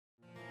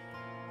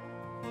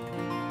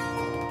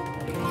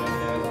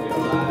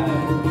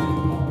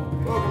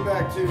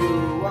back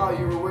to while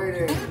you were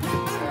waiting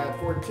at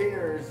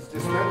 14ers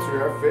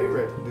dispensary, our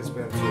favorite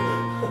dispensary,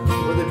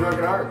 with the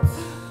Drunken Arts.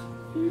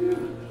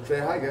 Say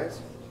hi,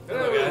 guys.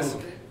 Hello, guys.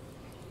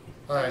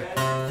 Hi.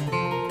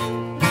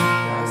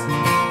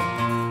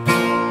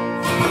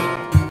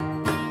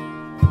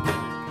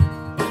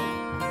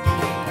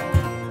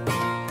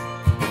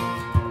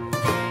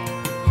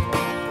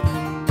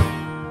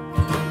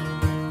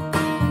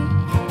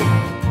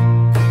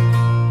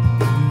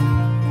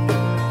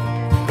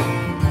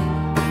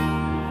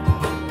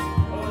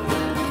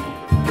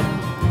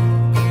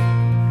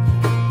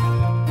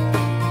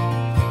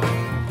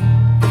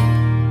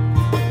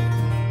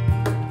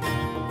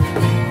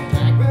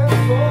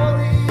 Before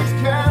these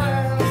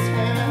callous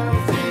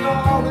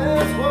hands,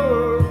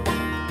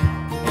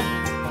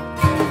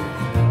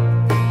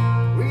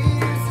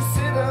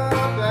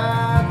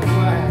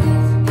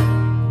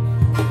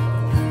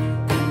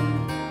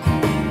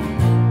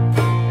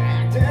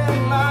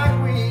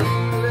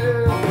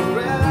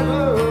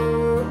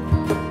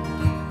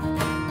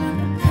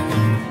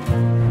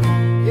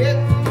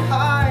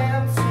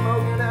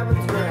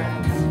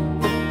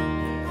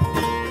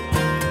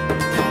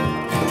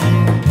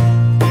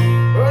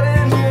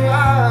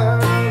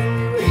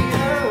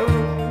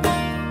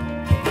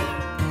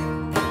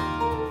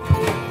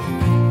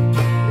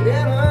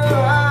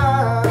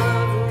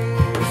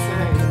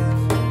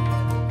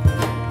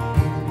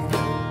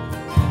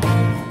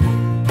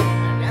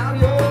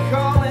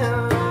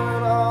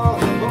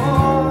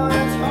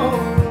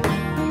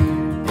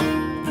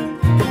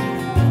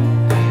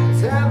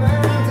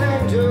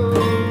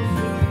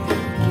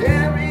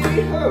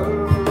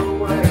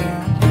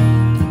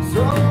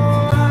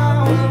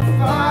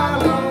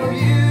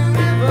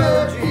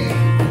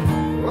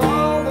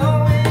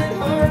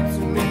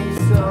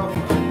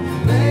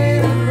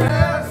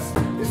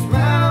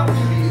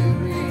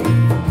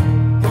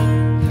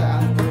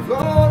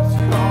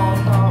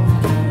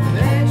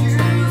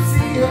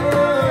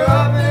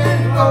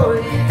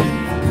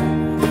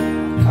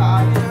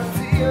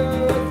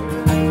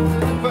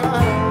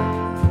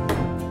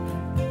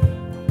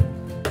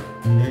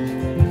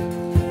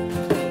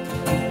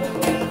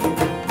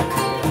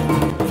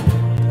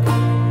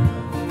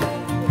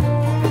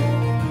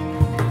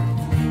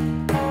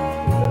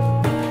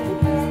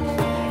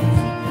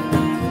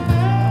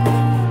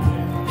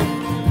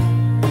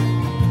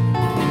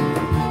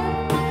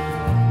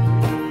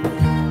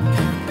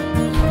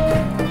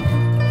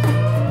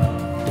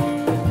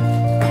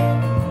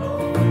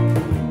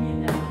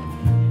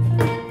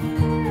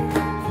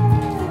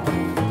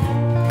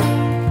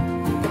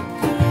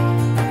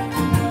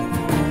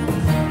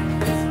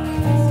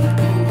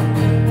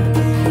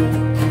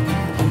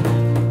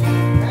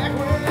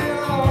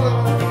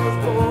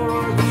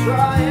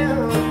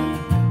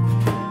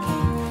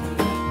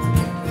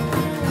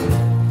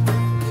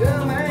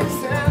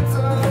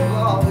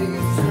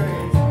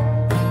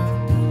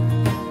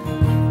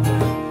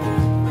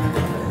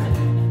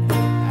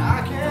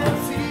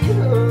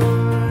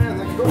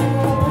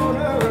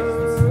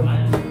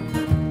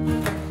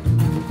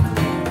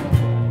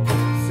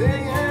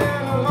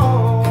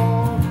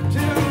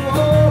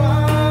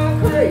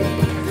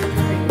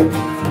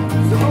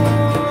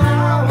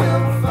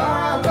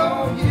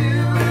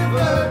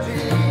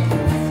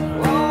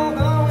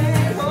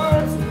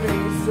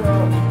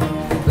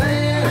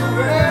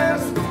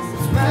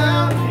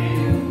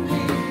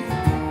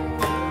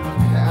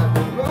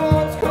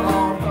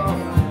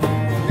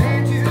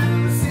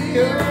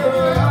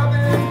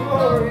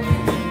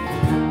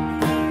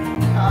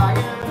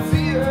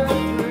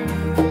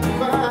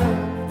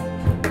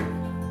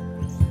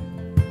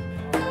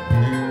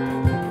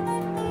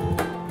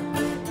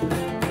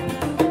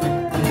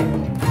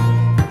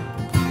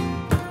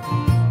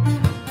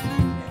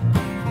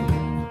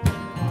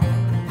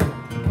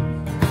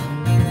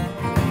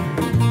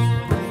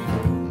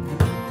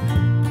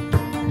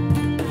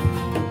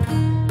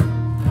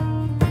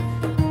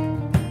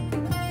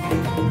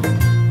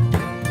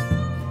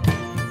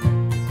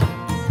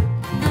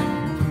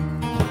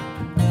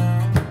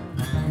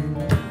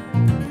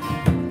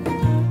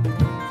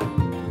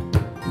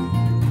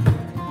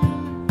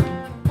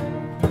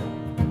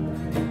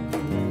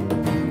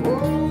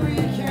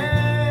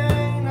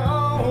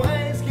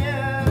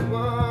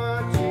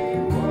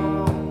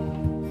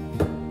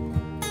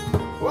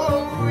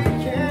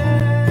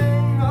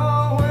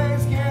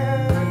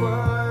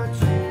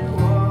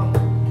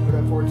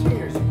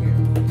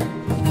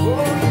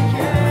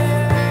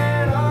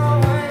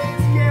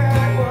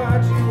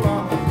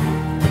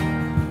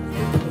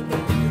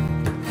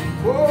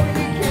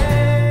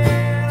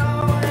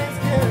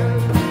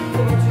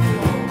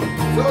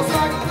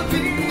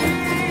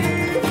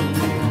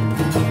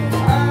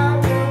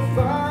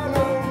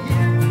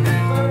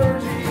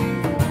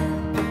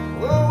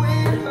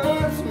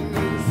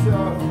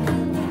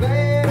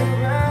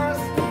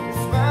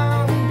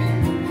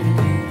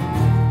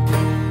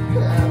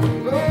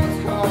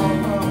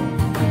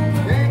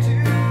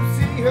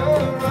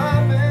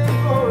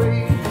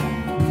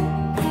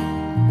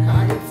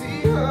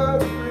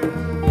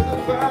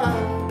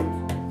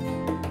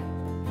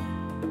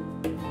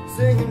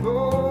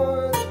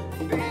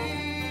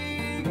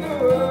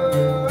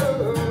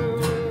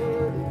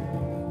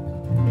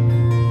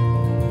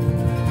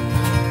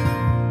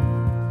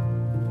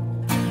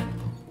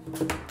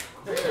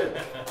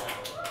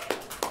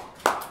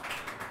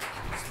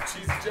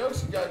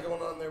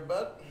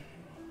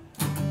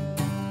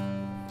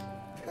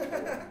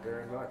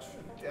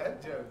 much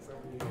dad jokes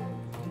over here.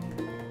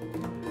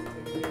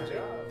 Good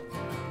job.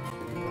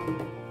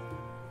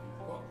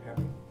 1,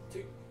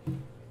 2,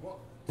 1,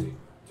 2,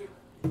 2.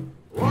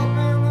 Woke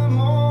in the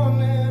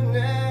morning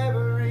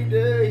every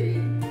day,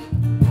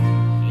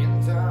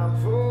 in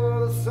time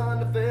for the sun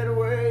to fade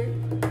away,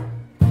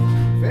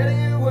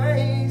 fading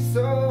away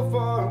so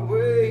far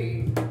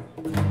away.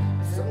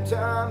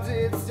 Sometimes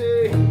it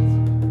stays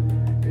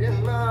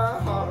in my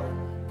heart.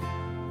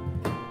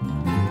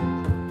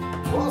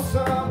 Well,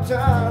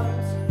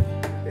 sometimes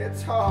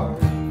it's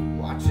hard.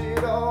 Watch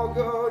it all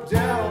go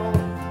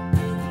down.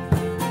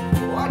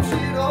 Watch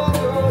it all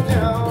go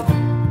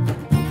down.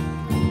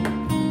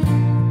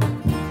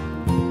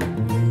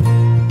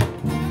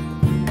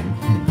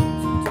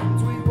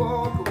 Sometimes we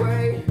walk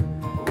away,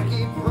 we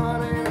keep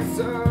running in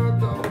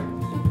circles.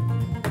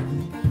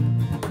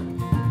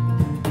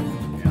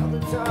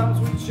 Other times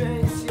we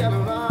chase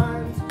yellow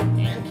lines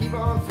and keep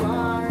on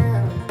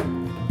flying.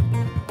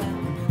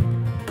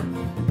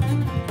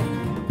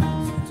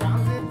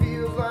 Sometimes it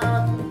feels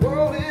like the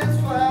world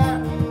is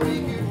flat and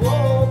we could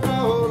walk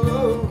all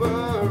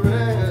over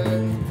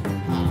it.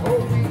 I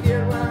hope we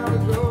get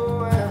round to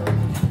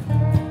going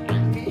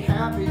and be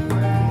happy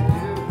when we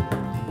do.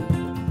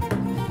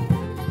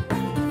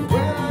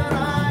 When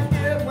I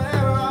get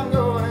where I'm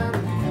going,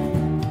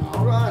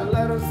 alright,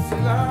 let us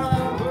till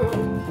I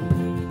move.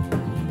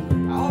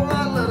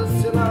 Alright, let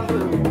us till I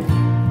move.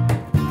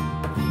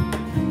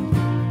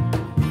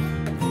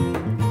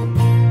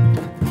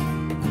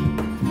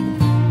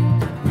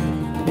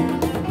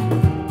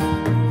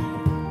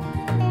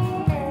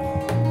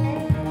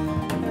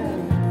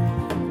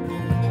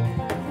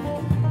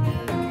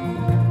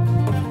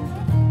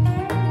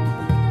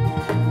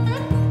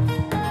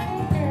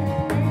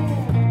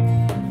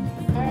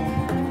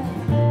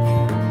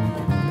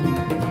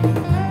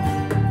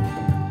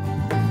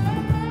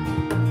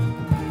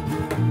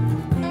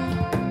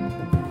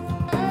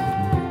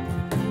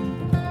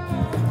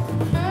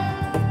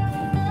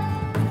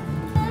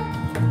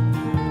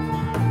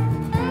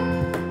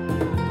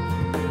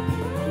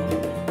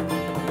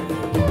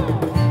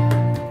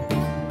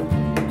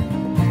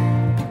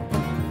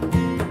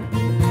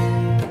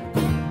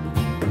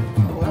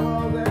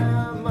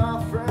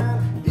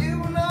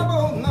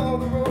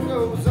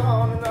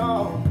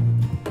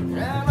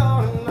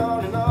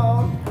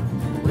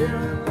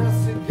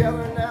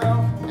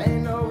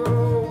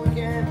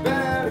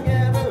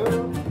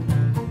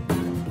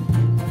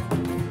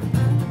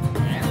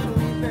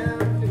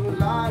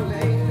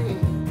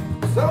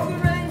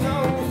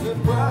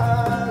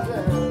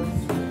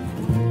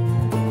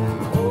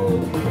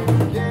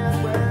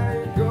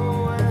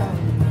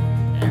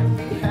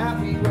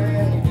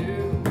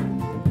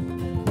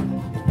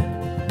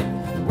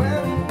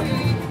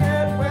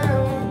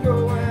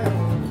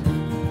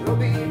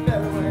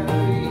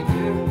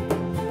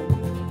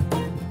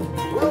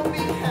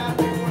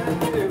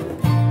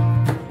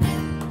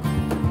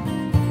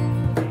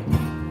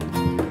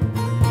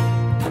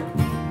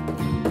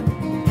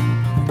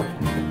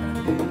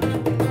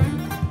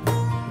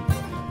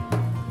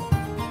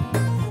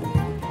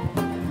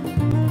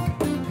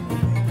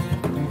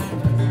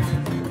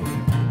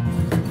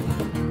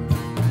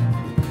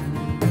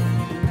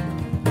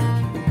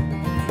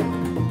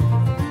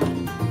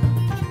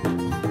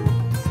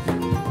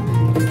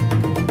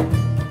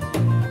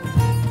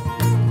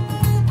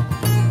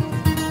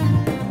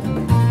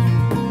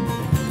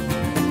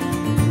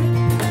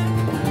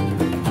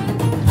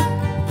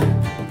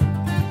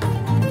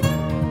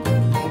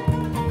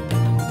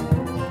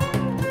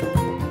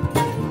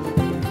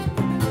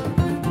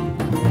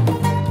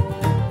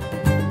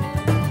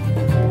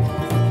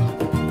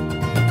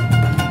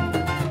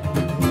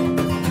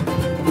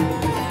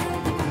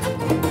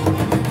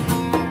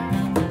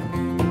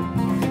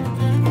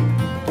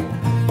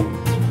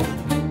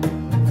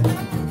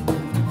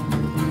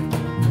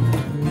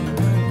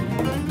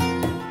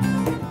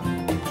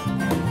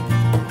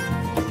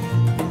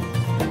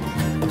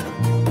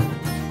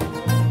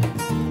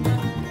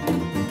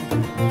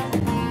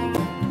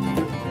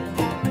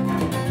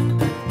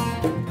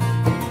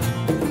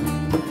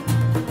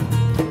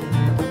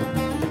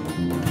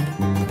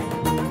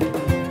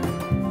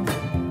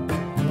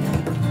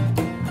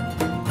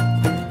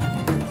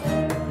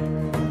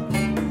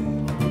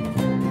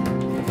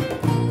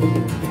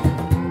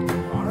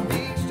 On a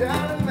beach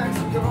down in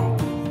Mexico,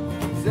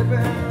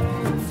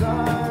 sipping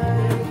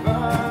side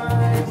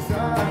by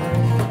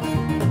side,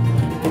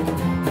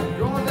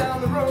 going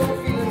down the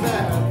road feeling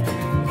bad,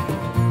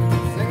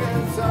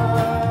 singing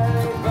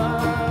side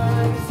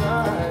by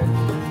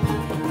side,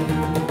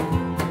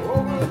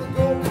 over the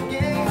Golden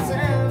Gate,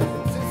 San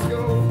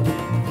Francisco,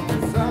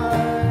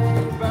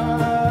 side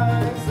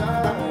by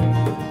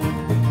side,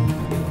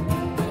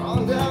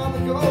 on down the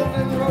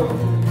Golden Road.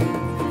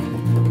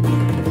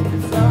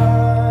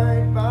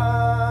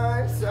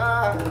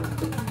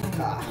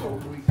 I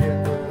hope we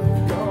get where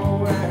we're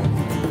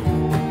going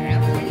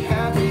and be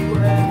happy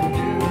when we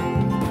do.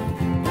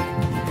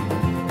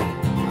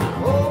 I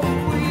hope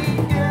we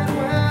get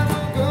where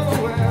we're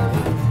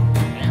going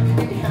and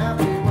be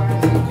happy when we do.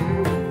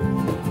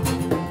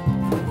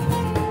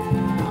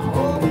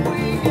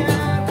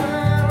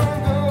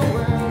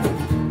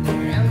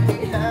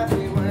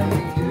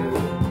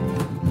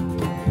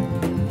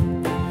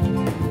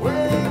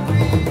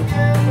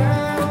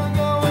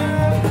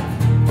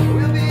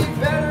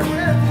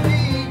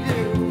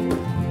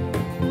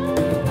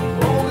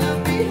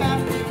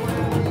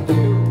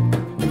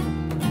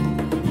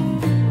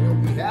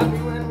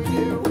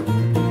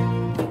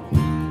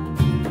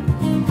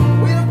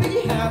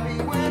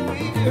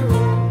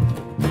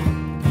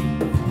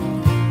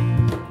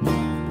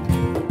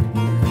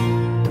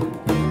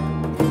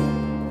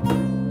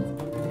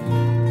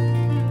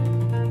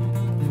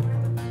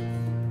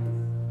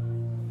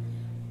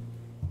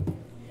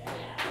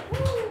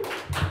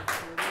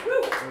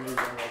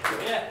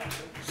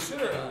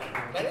 Sure,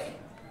 buddy.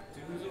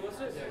 Who's it? What's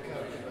it?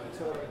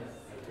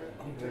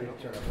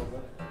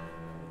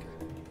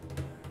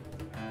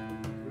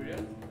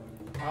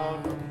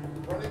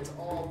 Run it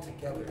all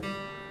together.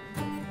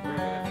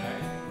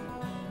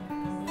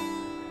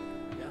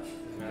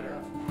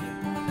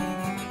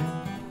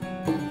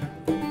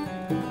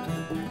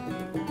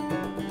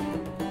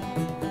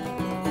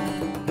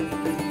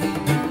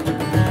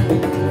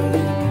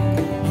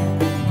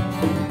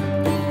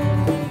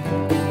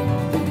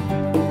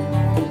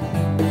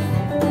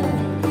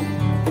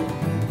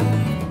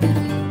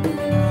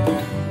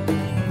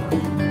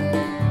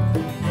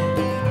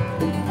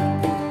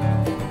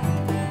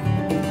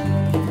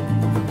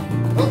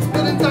 Those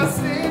buildings are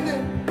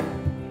standing,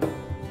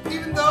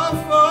 even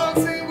though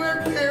folks say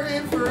we're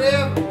carrying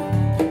forever.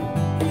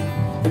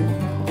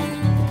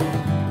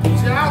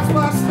 Jobs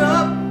washed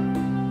up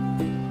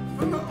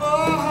from the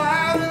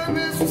Ohio to the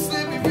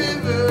Mississippi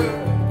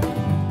River.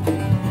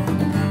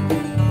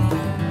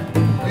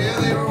 Yeah,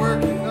 they were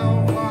working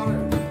on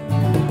water,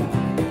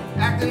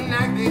 acting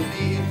like they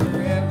did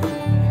forever.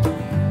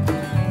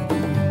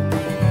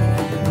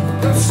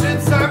 Those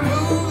ships are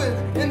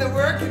moving and they're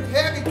working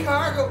heavy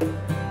cargo,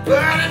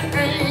 but it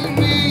ain't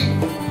me.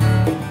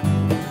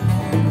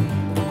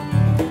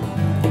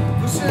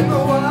 Pushing the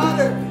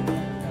water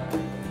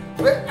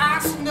where I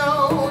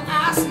know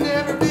I should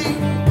never be.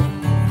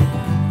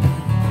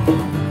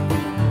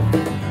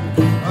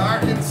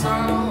 Arkansas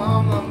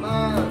on my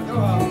mind,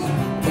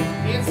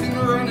 can't seem to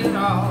run it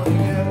all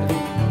together.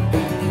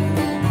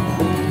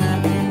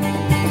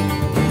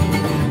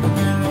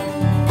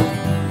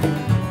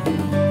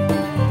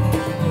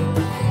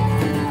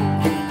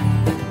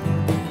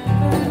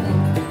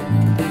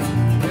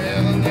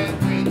 Well, and that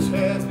beach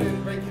has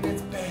been breaking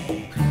its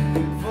back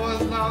for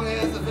as long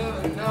as I've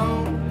ever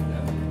known.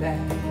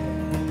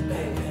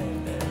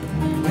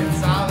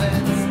 It's all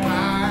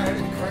inspired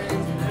and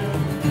crazy,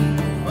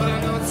 but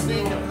I know it's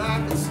sinking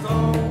like a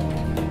stone.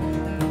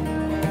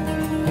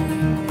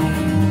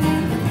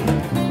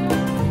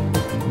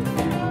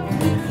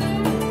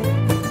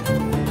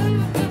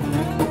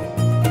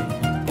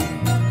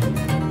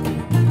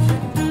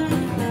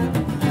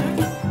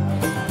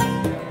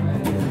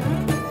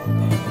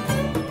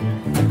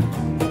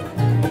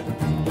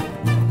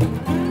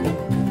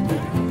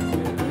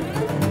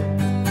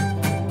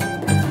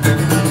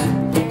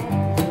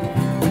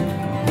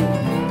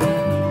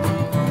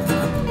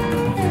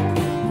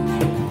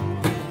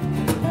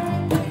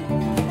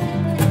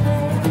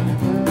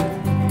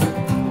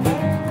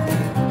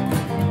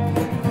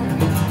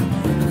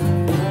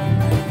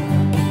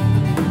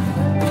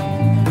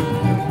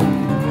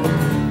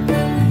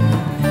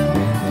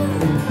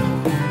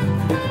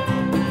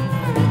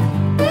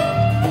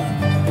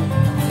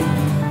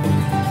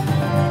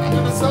 I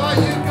never saw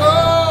you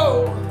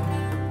go,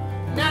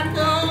 and I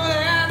know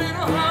that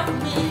it'll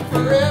haunt me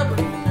forever.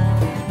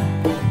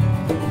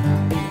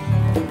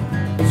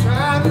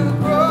 Trying to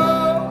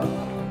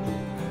grow,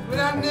 but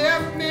I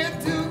never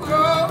meant to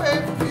grow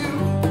with you.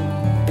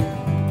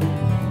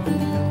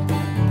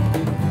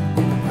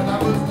 But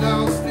I was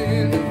lost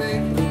in the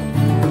making,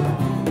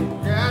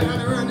 God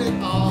had to run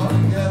it all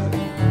together.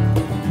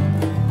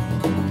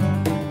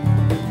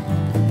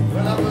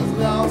 But I was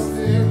lost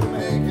in the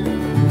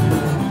making,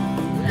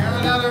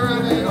 God had to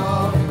run it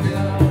all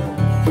together.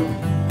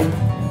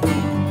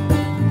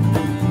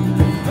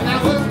 But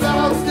I was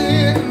lost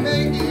in the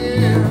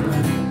making,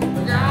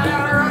 God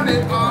had to run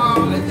it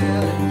all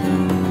together.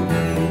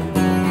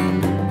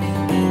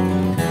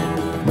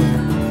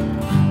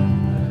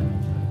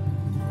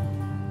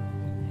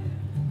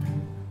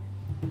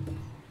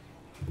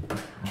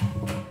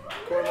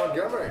 Corey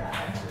Montgomery.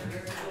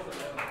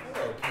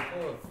 Hello,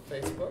 people of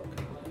Facebook.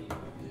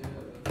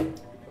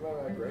 How about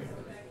that, Greg?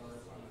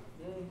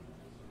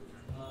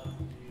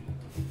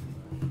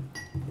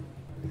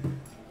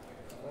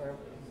 All right,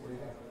 what do you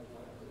think?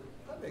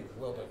 I think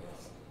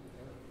wilderness.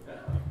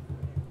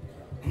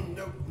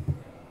 Nope.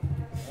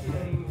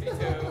 Me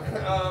too.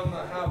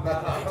 How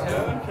about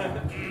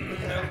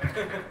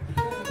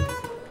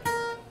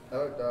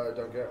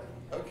don't care.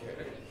 Okay.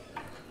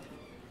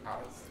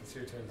 Alex, it's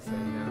your turn to say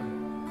now.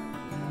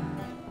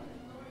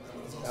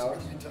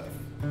 Alex?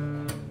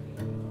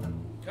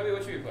 Tell me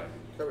what you would play.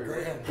 Cover your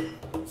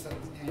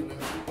Sounds even.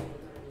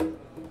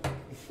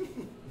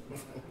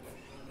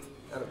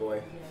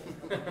 Attaboy.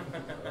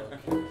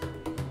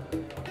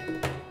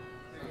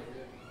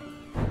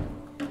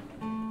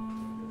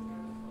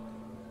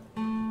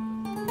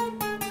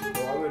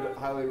 Well, I would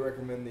highly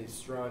recommend the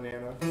Straw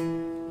Nana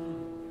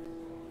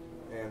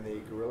and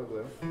the Gorilla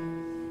Glue.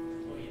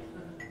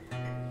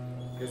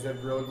 You guys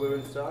have Gorilla Glue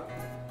in stock?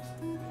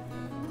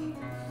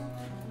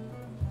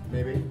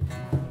 Maybe.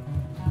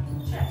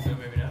 So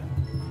maybe not.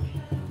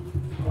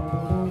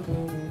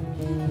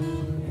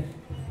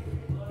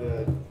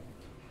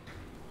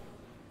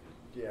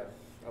 Yeah,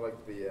 I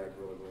like the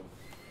Gorilla Glue.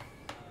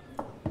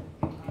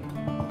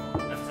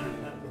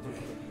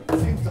 It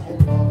seems to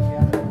hold it all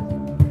together.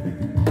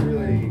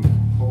 Really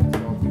holds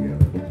it all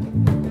together.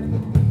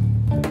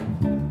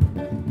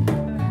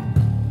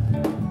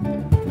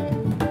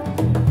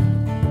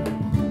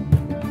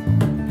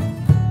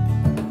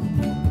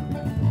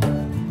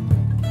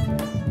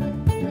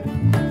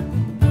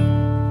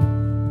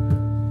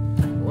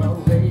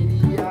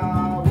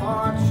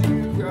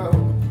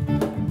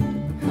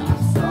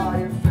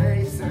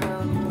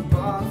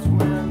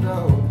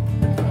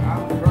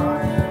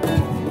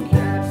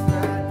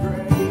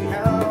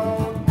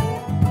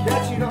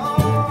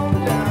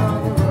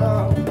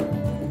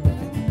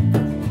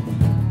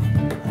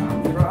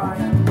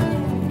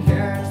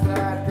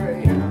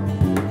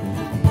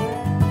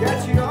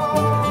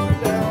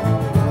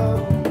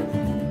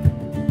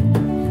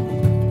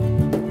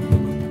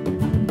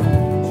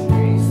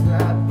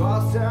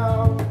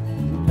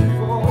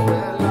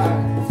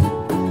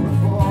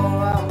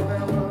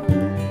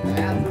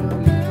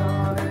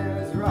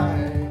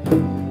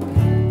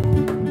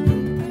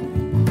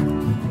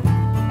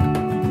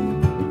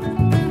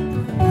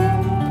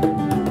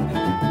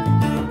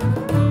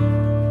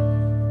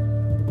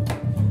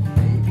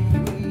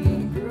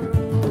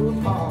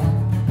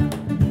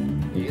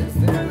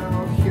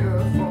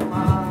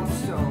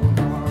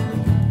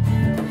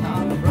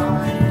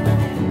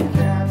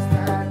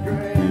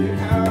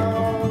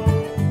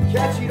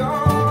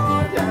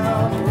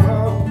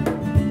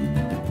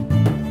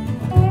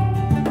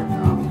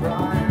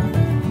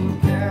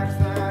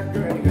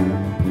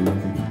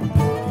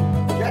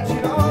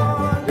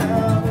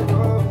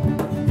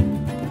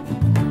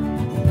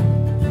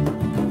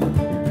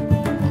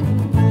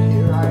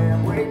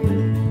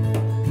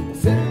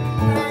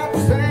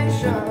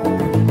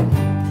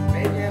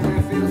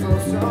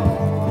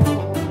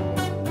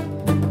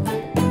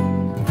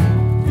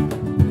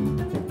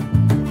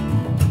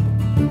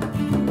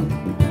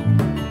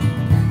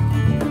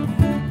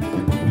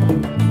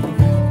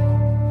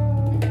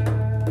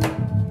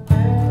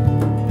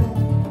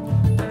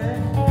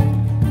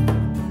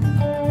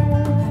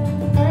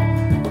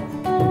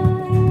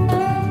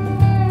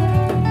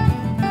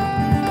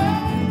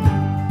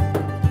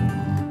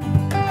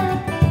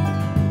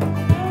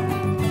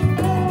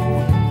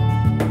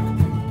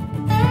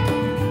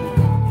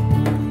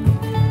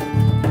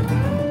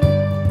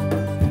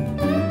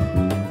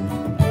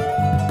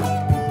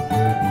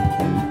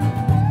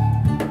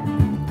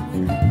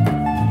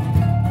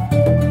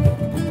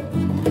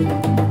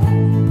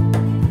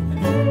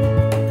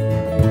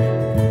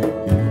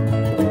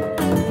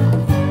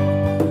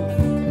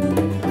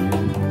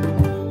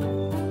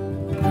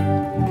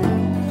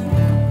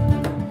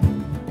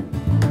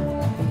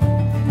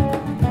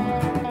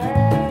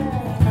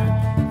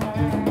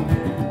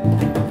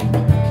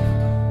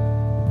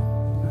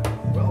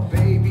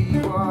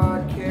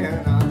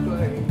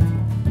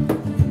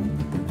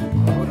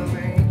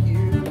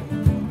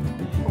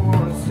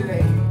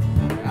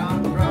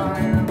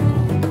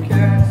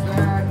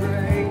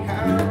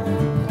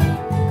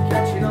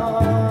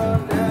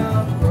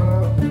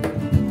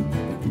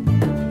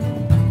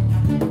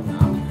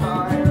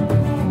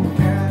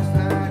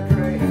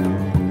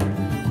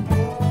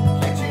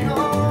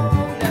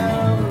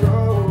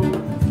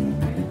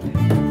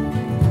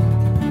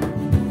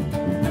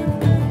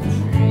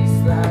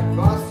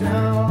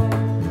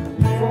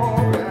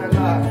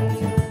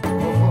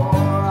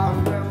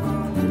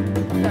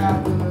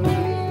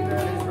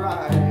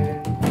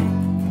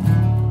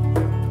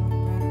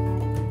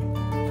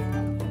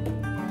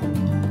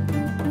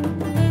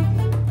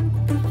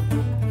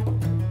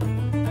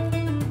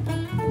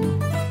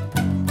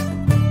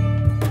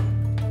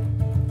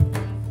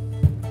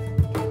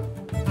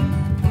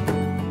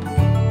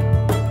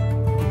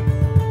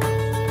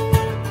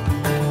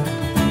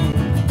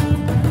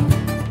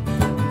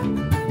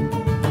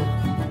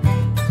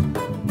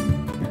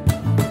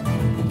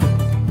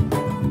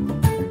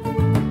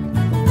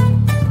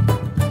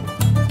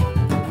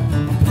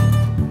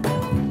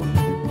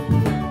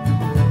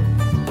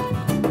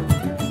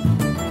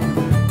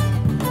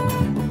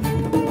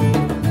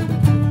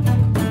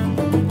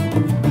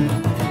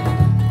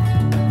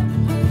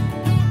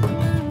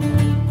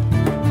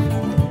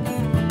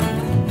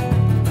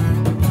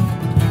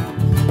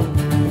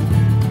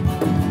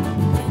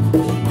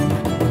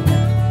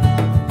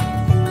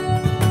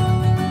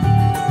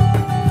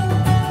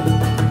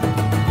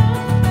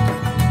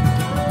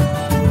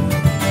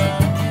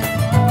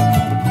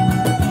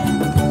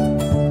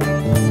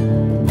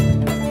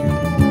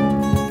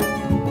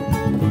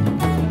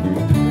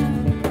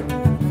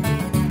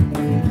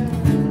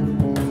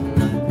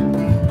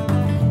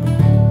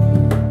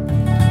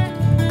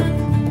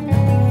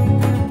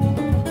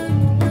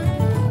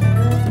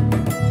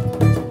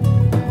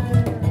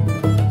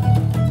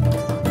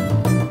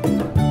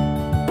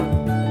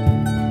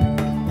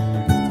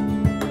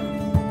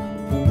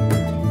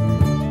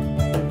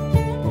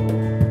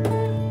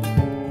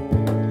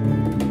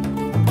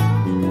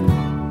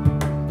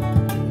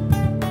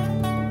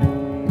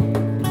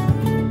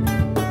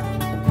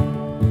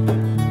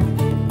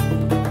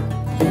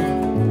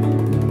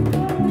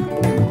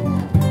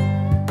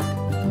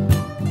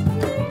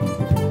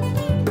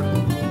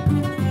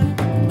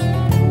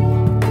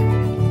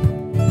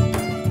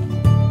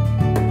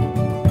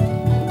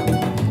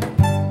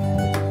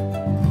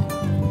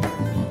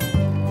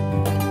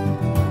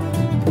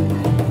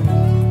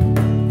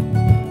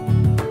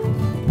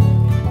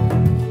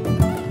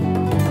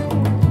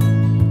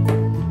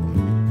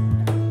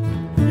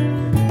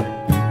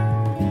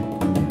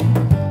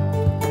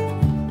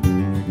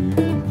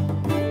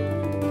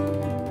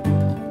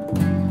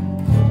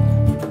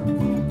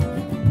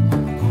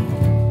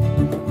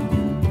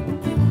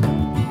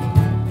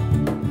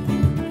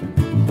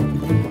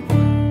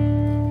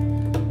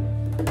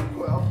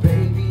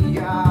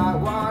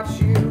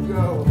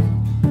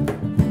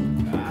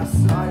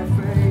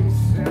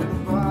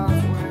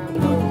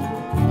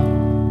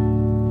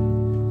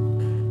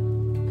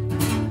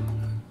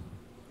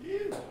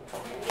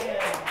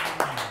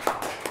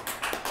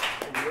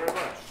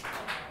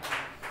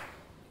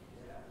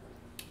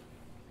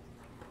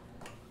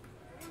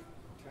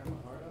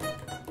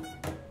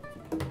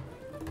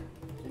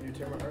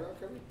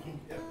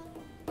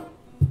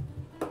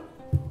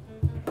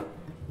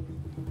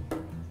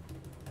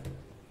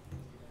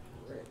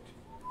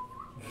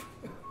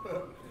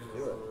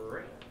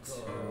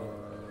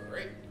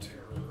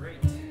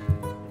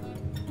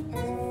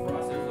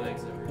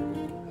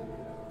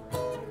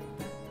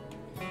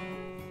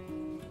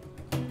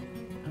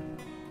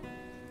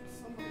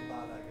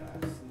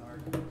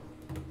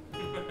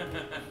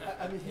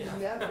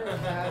 never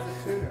has a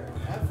tuner,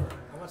 ever.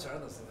 How much are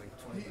those? Like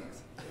 20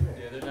 bucks?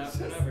 Yeah, they're not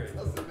forever.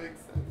 Doesn't make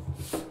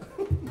sense.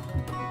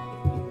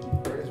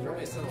 There's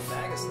probably still a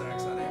bag of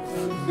snacks on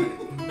Amazon.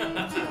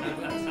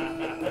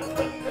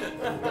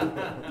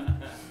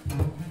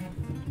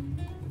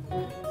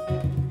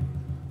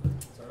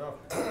 Start off.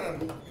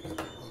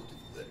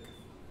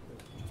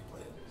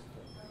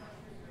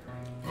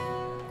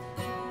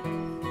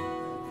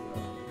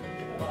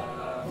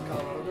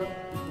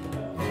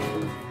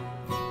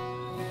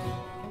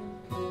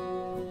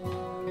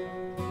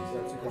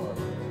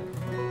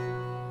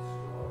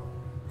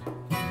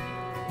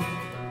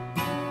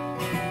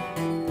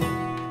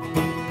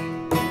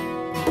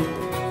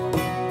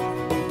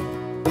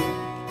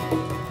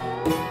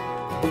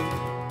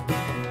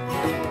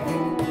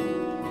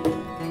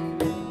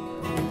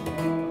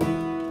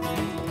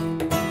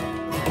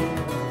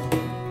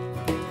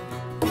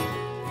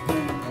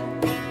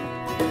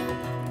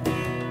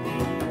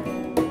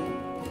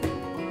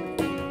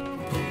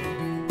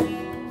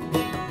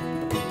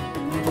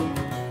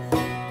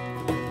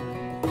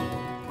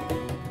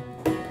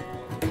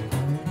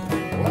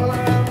 Well,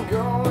 I'm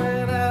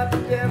going out to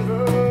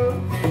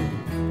Denver,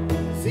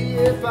 see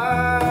if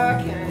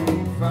I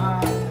can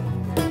find.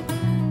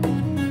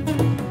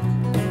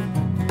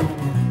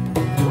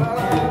 Well,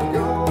 I'm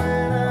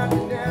going out to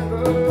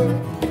Denver,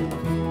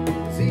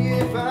 see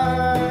if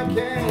I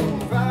can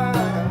find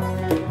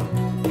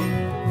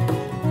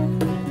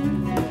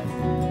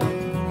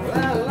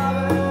that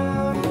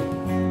loving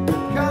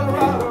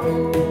Colorado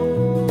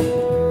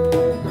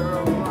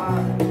girl of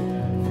mine.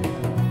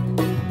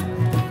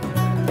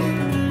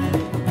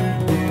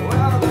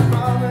 Well, the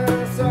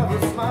promise of a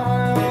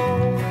smile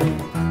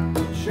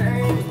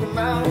changed the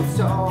mountain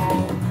song.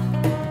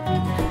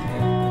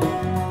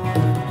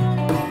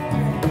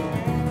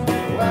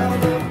 Well,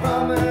 the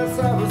promise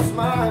of a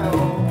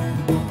smile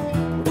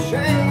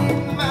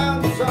changed the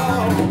mountain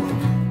song.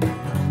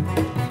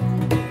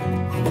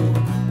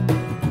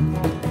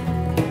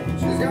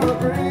 She's gonna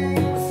bring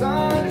the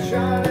sun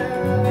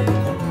shining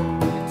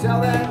till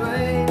that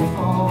rain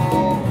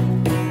falls.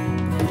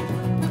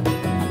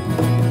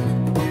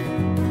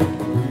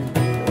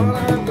 Well,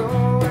 I'm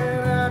going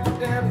out to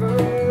Denver,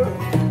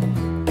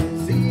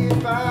 see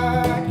if I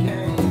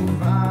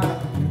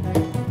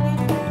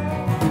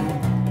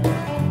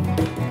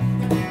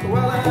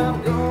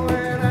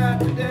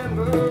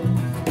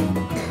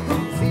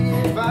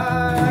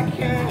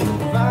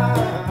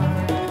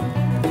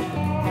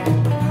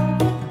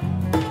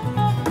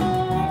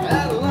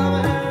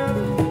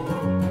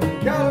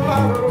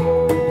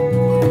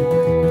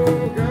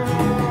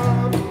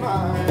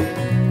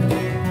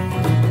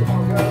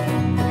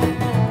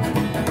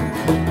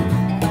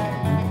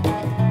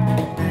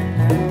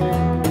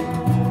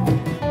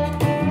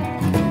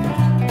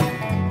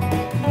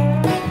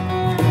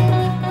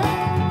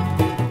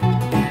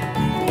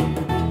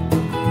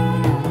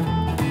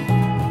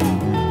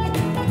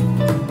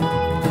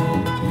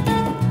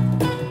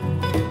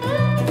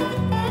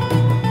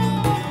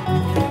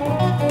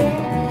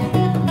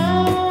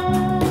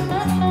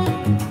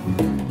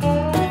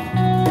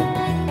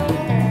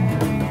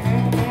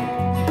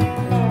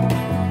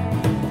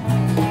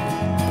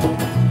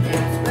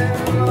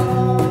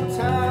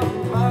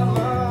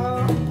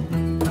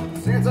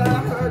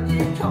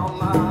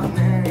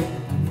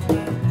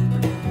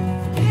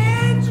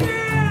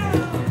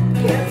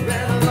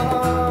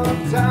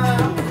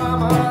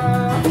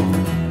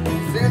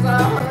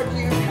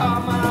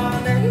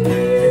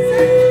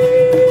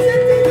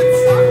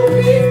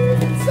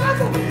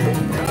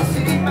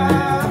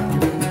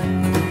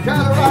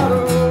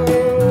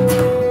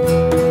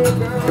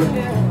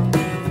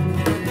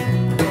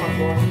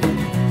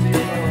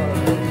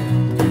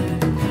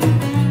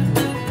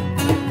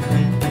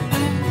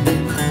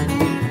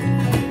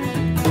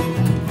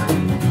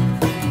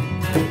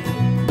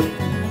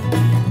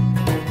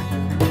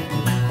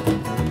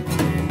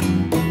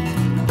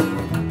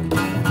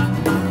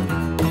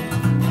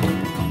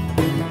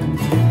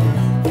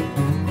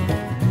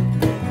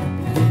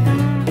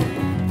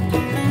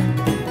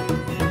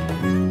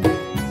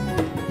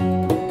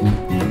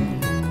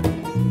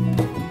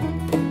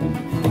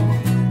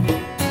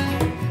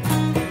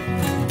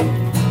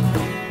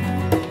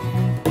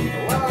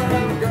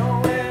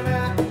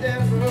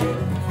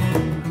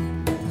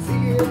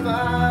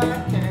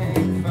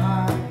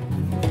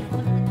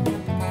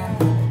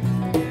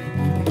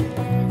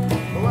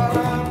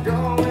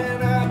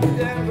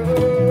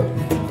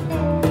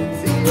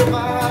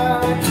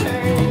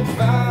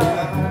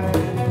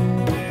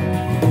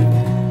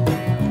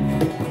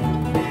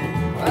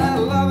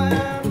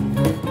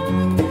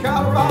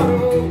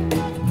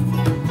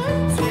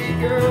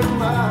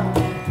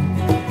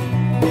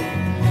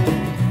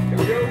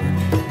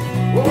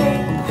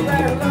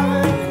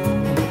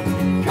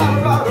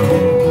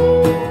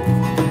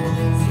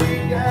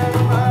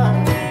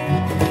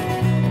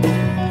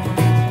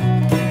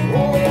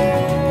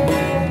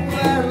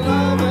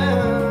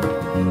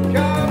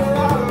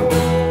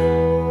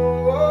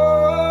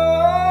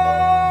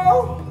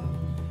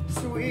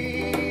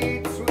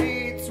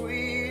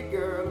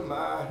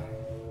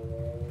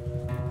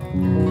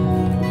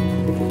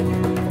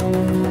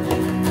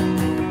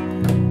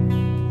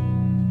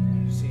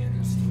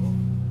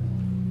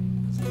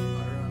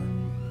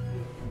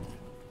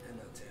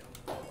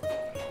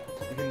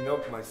You can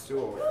milk my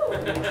stool.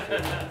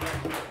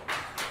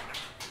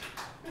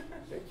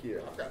 Thank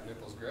you. I've got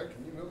nipples, Greg.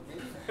 Can you milk me?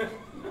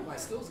 My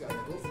stool's got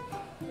nipples.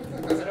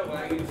 Is that a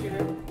wagon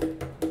tuner?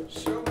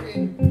 Show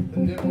me the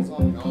nipples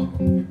on an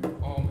almond.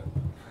 Almond.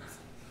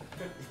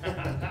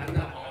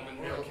 Not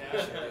almond Real milk.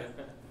 cash,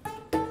 dude.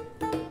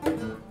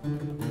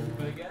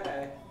 Good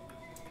guy.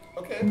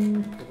 Okay.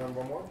 Is there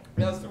one more?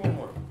 Yeah, let's do one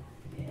more.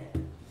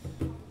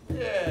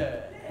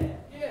 Yeah.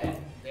 Yeah.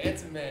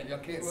 Dancing man. Y'all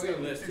can't see Look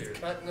at him. this He's here.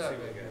 cutting See up.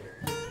 what we got here.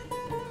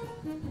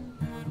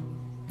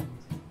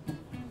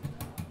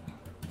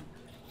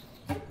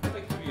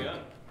 Like too young.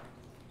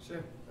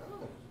 Sure.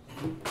 Oh.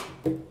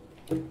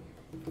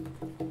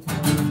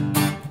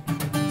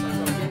 Talk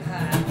about getting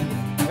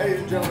high. Ladies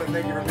and gentlemen,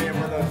 thank you for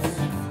being with us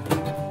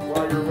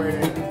while you're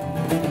waiting.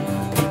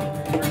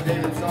 Here's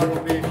David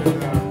Soggle Beach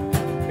with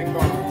Big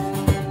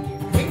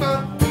Bones. Big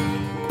Mom.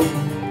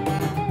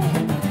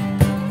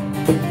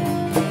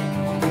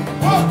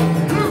 Whoa!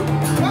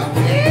 Whoa!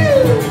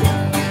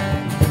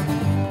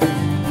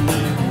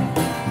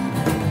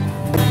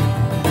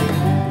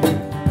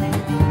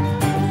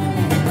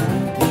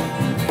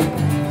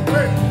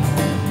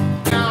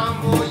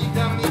 Down, boy, you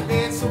done me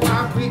bad, so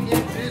I went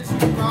and did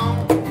you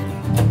wrong.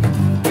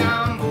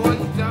 Down, boy,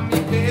 you done me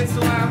bad,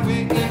 so I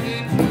went and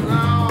did you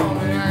wrong.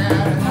 And I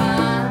got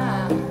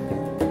high.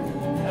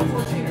 That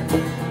 14er.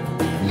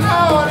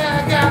 Lord,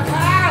 I got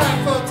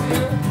high for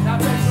two. Now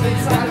take some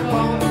Since I side of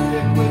won't the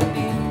live with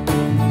me,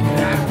 and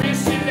I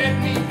wish you let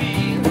me be.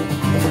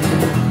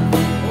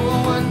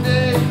 Oh, one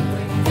day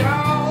when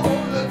y'all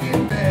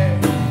looking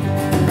back,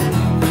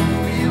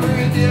 we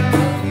were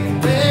young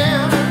and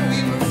then we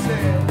were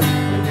sad.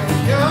 When you're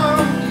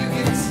young, you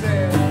get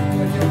sad.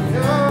 When you're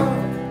young,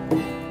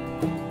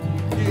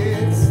 you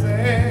get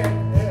sad.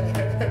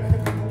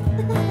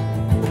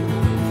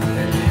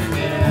 And you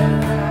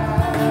get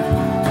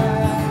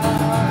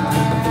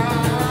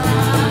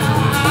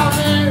high,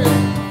 baby.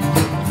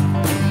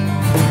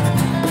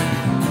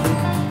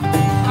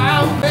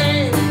 Oh,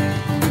 baby.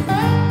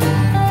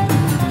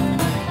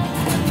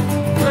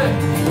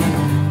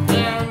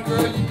 Damn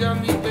girl, you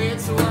done me bad,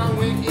 so I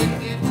went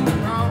and did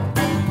you wrong.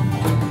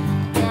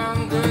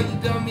 Damn girl, you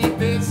done me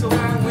bad, so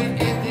I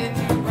went and did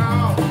you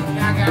wrong.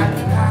 I got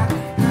high.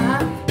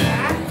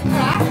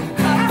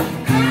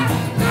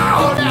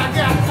 Lord, I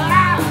got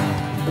high.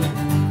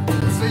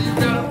 So you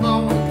got a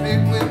bone to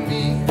pick with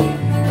me,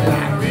 but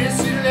I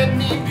wish you let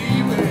me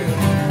be with you.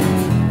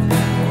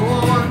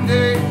 Oh, one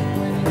day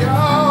when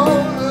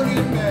y'all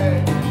looking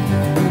back,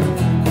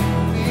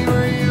 we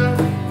were young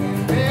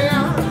and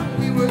then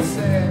we were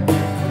sad.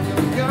 When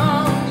you're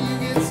young, you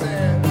get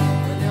sad.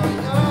 When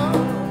you're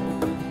young,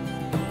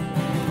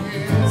 you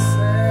get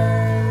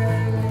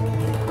sad.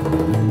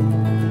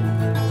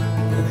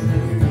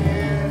 You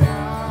get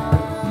high.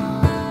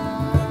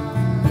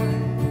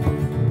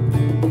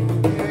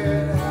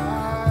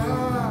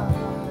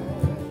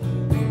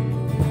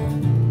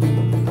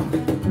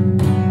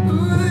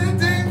 Ooh, the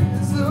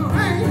days of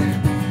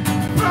rain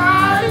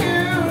fly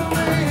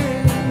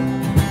away.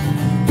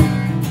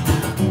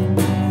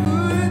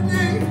 Ooh, the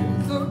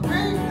days of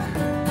rain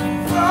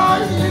fly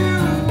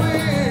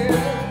away.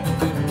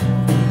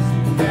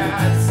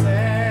 Got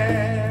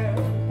sad.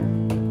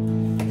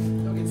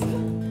 Don't get sick.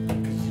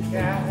 You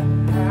got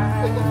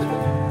high.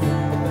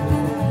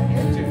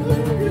 Andrew,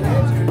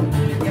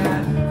 you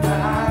got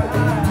high.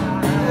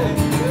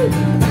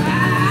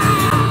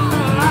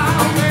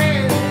 Oh,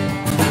 man.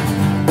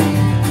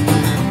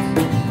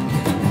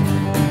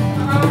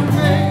 Oh,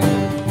 man.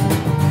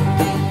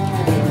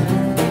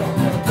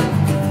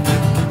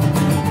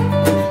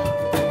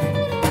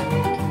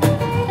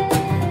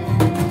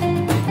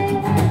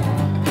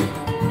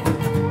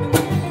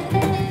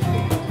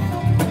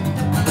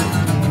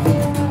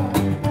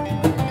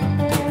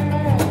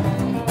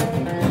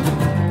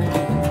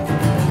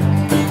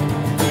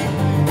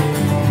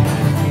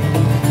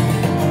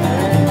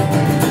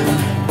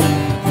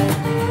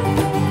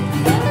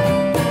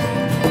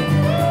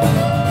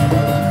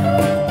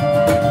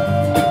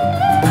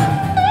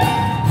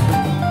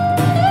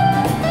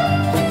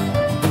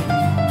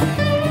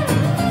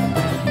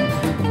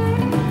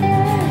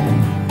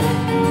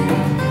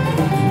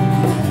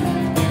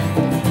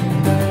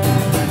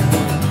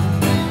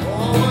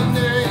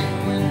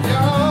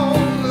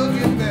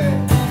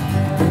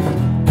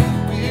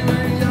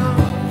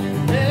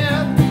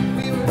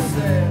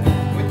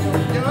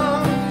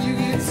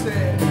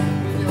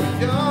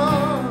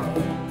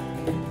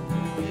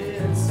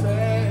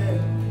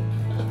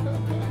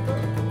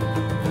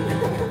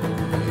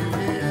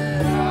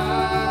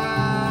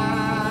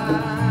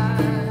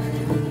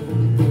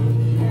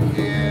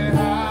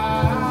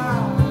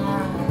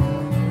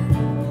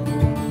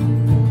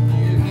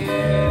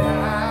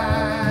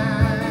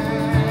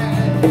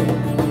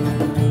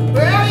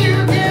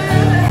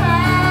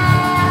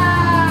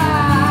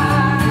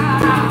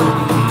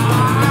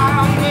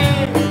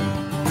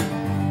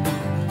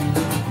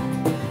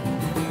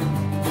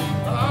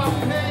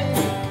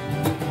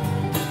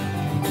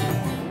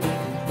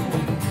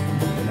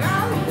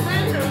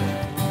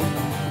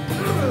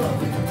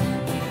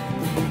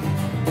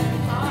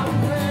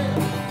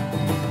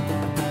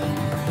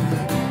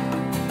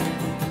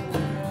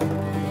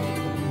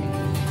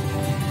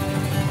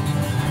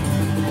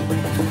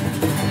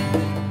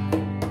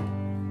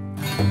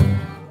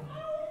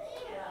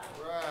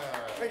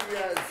 Thank you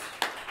guys.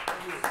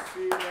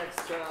 See you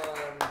next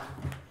time.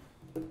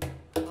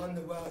 On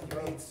the wild, you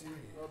ain't serious.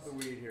 Love the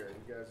weed here.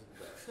 You guys are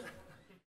the best.